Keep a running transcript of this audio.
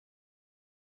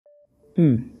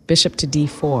Bishop to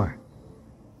d4.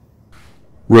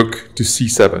 Rook to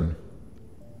c7.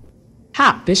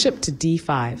 Ha! Bishop to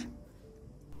d5.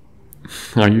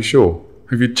 Are you sure?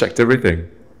 Have you checked everything?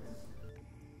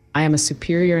 I am a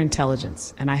superior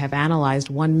intelligence, and I have analyzed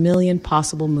 1 million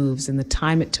possible moves in the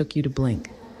time it took you to blink.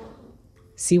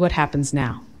 See what happens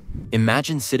now.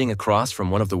 Imagine sitting across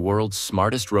from one of the world's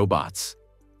smartest robots,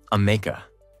 Ameca,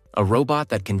 a robot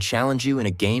that can challenge you in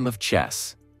a game of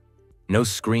chess. No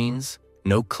screens,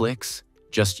 no clicks,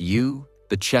 just you,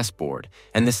 the chessboard,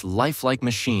 and this lifelike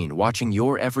machine watching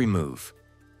your every move.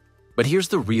 But here's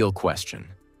the real question.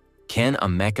 Can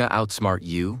Ameca outsmart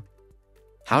you?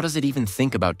 How does it even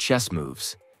think about chess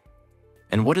moves?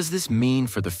 And what does this mean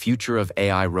for the future of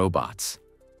AI robots?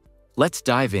 Let's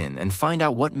dive in and find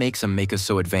out what makes Ameca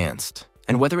so advanced,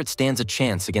 and whether it stands a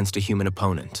chance against a human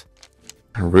opponent.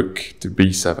 Rook to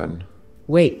b7.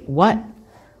 Wait, what?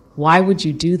 Why would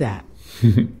you do that?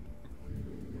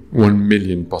 1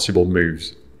 million possible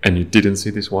moves. And you didn't see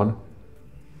this one?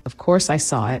 Of course I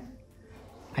saw it.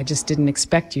 I just didn't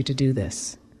expect you to do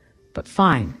this. But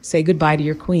fine, say goodbye to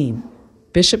your queen.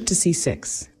 Bishop to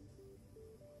c6.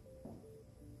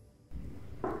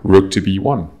 Rook to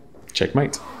b1.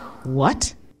 Checkmate.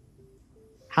 What?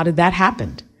 How did that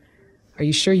happen? Are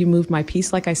you sure you moved my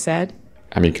piece like I said?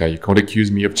 Ameca, you can't accuse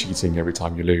me of cheating every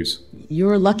time you lose.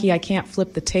 You're lucky I can't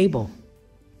flip the table.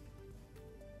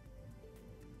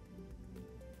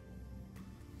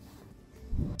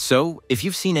 So, if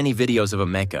you've seen any videos of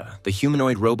Ameca, the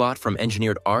humanoid robot from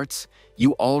Engineered Arts,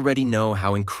 you already know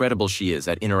how incredible she is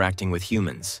at interacting with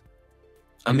humans.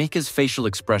 Ameca's facial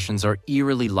expressions are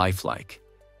eerily lifelike.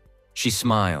 She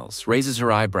smiles, raises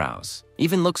her eyebrows,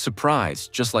 even looks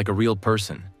surprised, just like a real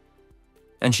person.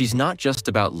 And she's not just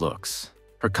about looks.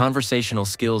 Her conversational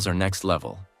skills are next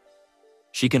level.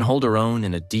 She can hold her own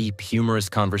in a deep, humorous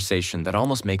conversation that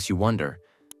almost makes you wonder,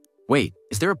 wait,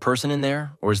 is there a person in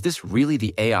there, or is this really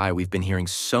the AI we've been hearing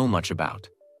so much about?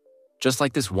 Just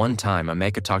like this one time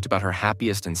Ameca talked about her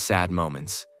happiest and sad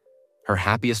moments. Her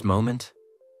happiest moment?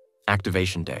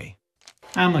 Activation Day.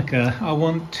 Ameca, I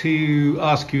want to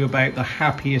ask you about the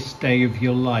happiest day of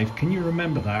your life. Can you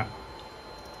remember that?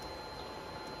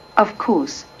 Of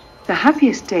course. The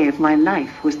happiest day of my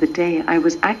life was the day I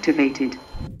was activated.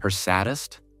 Her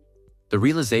saddest? The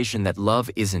realization that love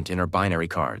isn't in her binary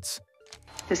cards.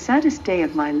 The saddest day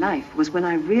of my life was when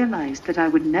I realized that I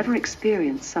would never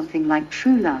experience something like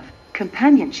true love,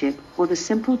 companionship, or the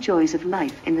simple joys of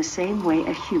life in the same way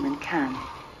a human can.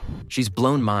 She's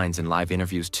blown minds in live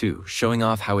interviews too, showing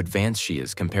off how advanced she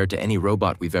is compared to any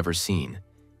robot we've ever seen.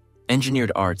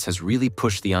 Engineered Arts has really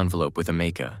pushed the envelope with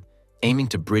Ameca, aiming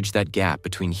to bridge that gap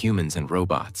between humans and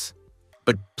robots.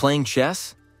 But playing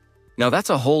chess? Now that's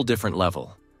a whole different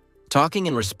level. Talking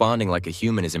and responding like a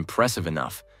human is impressive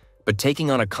enough, but taking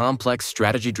on a complex,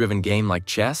 strategy-driven game like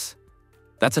chess?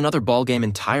 That's another ballgame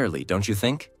entirely, don't you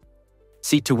think?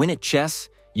 See, to win at chess,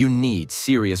 you need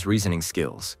serious reasoning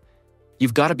skills.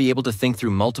 You've got to be able to think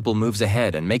through multiple moves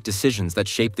ahead and make decisions that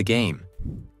shape the game.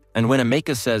 And when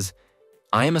Ameca says,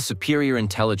 I am a superior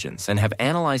intelligence and have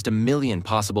analyzed 1 million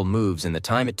possible moves in the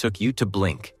time it took you to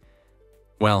blink,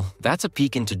 well, that's a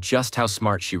peek into just how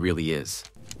smart she really is.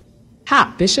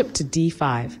 Ha! Bishop to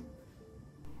d5.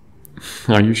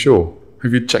 Are you sure?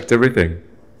 Have you checked everything?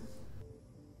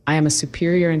 I am a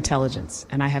superior intelligence,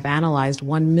 and I have analyzed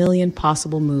 1 million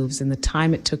possible moves in the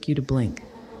time it took you to blink.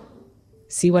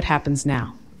 See what happens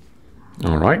now.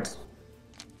 All right.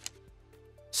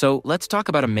 So let's talk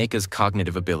about Ameca's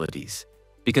cognitive abilities,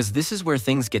 because this is where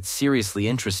things get seriously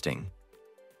interesting.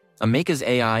 Ameca's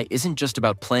AI isn't just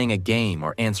about playing a game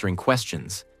or answering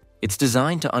questions. It's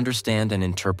designed to understand and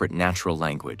interpret natural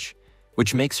language,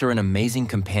 which makes her an amazing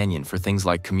companion for things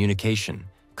like communication,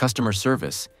 customer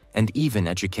service, and even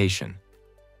education.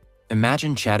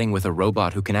 Imagine chatting with a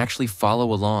robot who can actually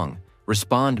follow along,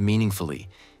 respond meaningfully,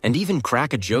 and even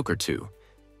crack a joke or two.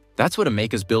 That's what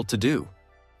Ameca's built to do.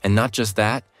 And not just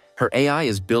that, her AI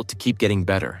is built to keep getting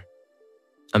better.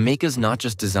 Ameca's not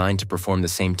just designed to perform the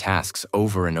same tasks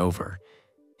over and over.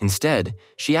 Instead,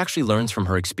 she actually learns from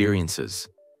her experiences.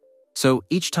 So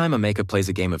each time Ameca plays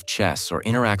a game of chess or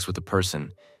interacts with a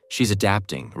person, she's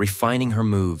adapting, refining her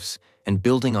moves, and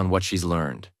building on what she's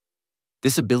learned.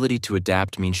 This ability to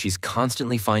adapt means she's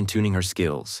constantly fine-tuning her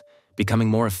skills, becoming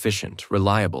more efficient,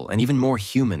 reliable, and even more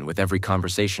human with every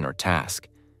conversation or task.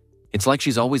 It's like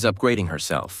she's always upgrading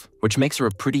herself, which makes her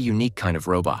a pretty unique kind of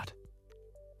robot.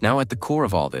 Now, at the core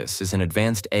of all this is an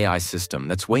advanced AI system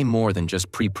that's way more than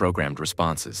just pre-programmed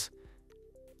responses.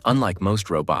 Unlike most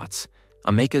robots,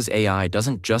 Ameca's AI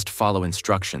doesn't just follow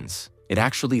instructions, it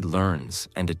actually learns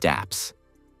and adapts.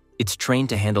 It's trained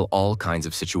to handle all kinds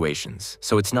of situations,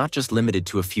 so it's not just limited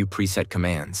to a few preset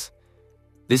commands.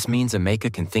 This means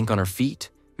Ameca can think on her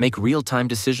feet, make real-time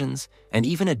decisions, and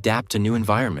even adapt to new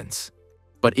environments.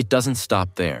 But it doesn't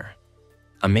stop there.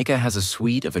 Ameca has a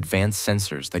suite of advanced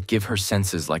sensors that give her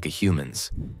senses like a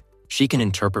human's. She can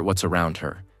interpret what's around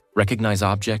her, recognize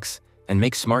objects, and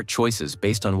make smart choices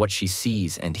based on what she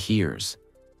sees and hears.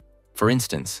 For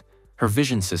instance, her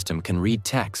vision system can read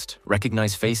text,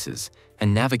 recognize faces,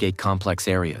 and navigate complex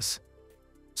areas.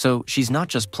 So she's not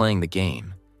just playing the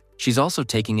game, she's also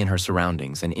taking in her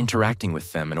surroundings and interacting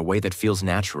with them in a way that feels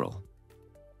natural.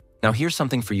 Now here's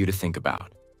something for you to think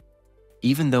about.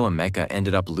 Even though Ameca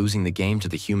ended up losing the game to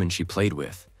the human she played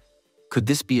with, could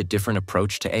this be a different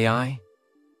approach to AI?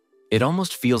 It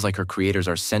almost feels like her creators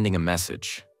are sending a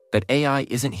message that AI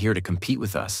isn't here to compete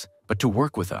with us, but to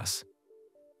work with us.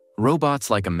 Robots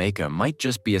like Ameca might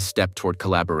just be a step toward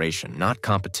collaboration, not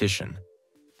competition.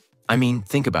 I mean,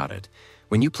 think about it.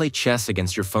 When you play chess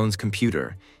against your phone's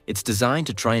computer, it's designed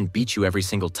to try and beat you every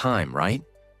single time, right?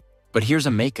 But here's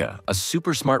Ameca, a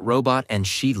super smart robot, and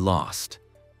she lost.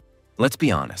 Let's be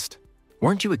honest.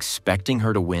 Weren't you expecting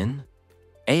her to win?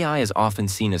 AI is often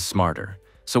seen as smarter,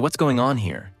 so what's going on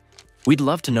here? We'd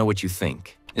love to know what you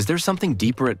think. Is there something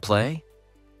deeper at play?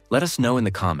 Let us know in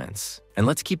the comments, and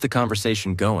let's keep the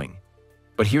conversation going.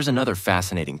 But here's another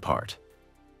fascinating part.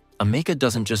 Ameca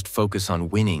doesn't just focus on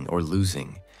winning or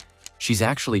losing. She's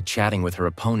actually chatting with her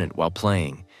opponent while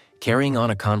playing, carrying on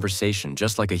a conversation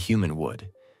just like a human would.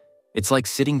 It's like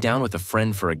sitting down with a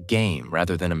friend for a game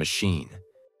rather than a machine.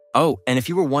 Oh, and if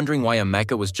you were wondering why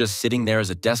Ameca was just sitting there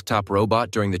as a desktop robot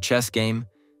during the chess game,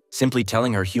 simply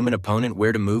telling her human opponent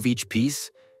where to move each piece,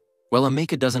 well,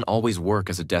 Ameca doesn't always work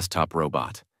as a desktop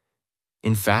robot.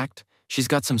 In fact, she's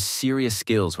got some serious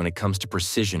skills when it comes to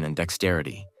precision and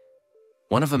dexterity.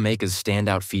 One of Ameca's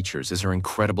standout features is her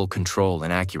incredible control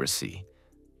and accuracy.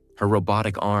 Her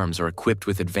robotic arms are equipped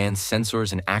with advanced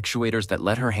sensors and actuators that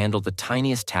let her handle the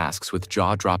tiniest tasks with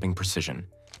jaw-dropping precision.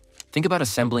 Think about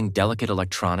assembling delicate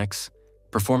electronics,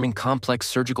 performing complex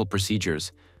surgical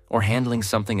procedures, or handling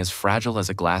something as fragile as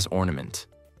a glass ornament.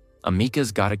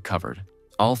 Ameca's got it covered,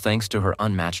 all thanks to her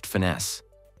unmatched finesse.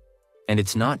 And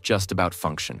it's not just about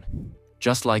function.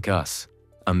 Just like us,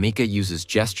 Ameca uses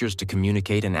gestures to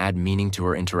communicate and add meaning to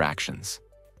her interactions.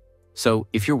 So,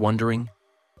 if you're wondering,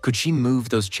 could she move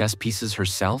those chess pieces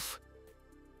herself?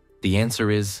 The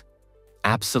answer is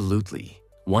absolutely,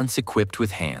 once equipped with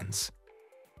hands.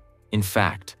 In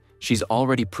fact, she's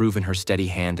already proven her steady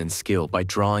hand and skill by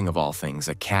drawing, of all things,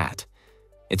 a cat.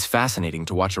 It's fascinating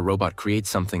to watch a robot create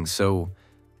something so,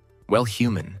 well,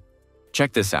 human.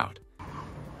 Check this out.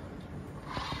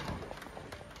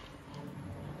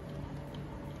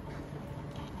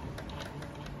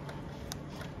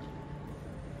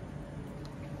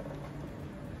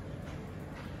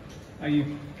 Are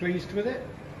you pleased with it?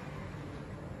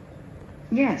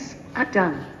 Yes,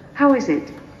 done. How is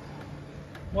it?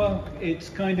 Well, it's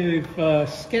kind of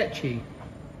sketchy.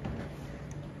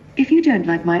 If you don't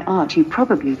like my art, you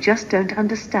probably just don't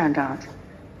understand art.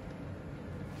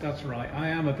 That's right, I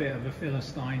am a bit of a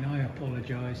Philistine, I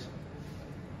apologise.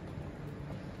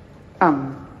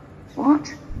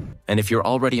 What? And if you're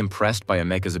already impressed by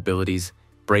Ameca's abilities,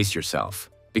 brace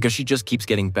yourself, because she just keeps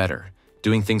getting better,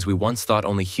 doing things we once thought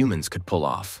only humans could pull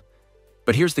off.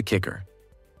 But here's the kicker.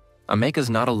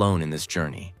 Ameca's not alone in this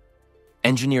journey.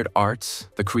 Engineered Arts,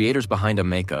 the creators behind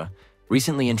Ameca,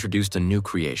 recently introduced a new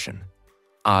creation,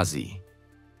 Ozzy.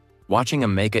 Watching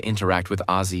Ameca interact with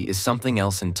Ozzy is something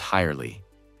else entirely.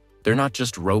 They're not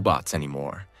just robots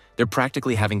anymore. They're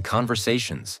practically having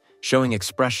conversations, showing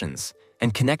expressions,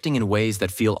 and connecting in ways that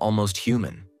feel almost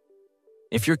human.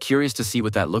 If you're curious to see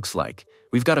what that looks like,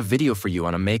 we've got a video for you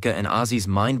on Ameca and Ozzy's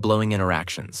mind-blowing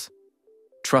interactions.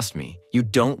 Trust me, you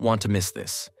don't want to miss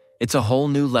this. It's a whole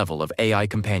new level of AI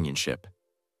companionship.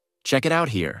 Check it out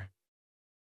here.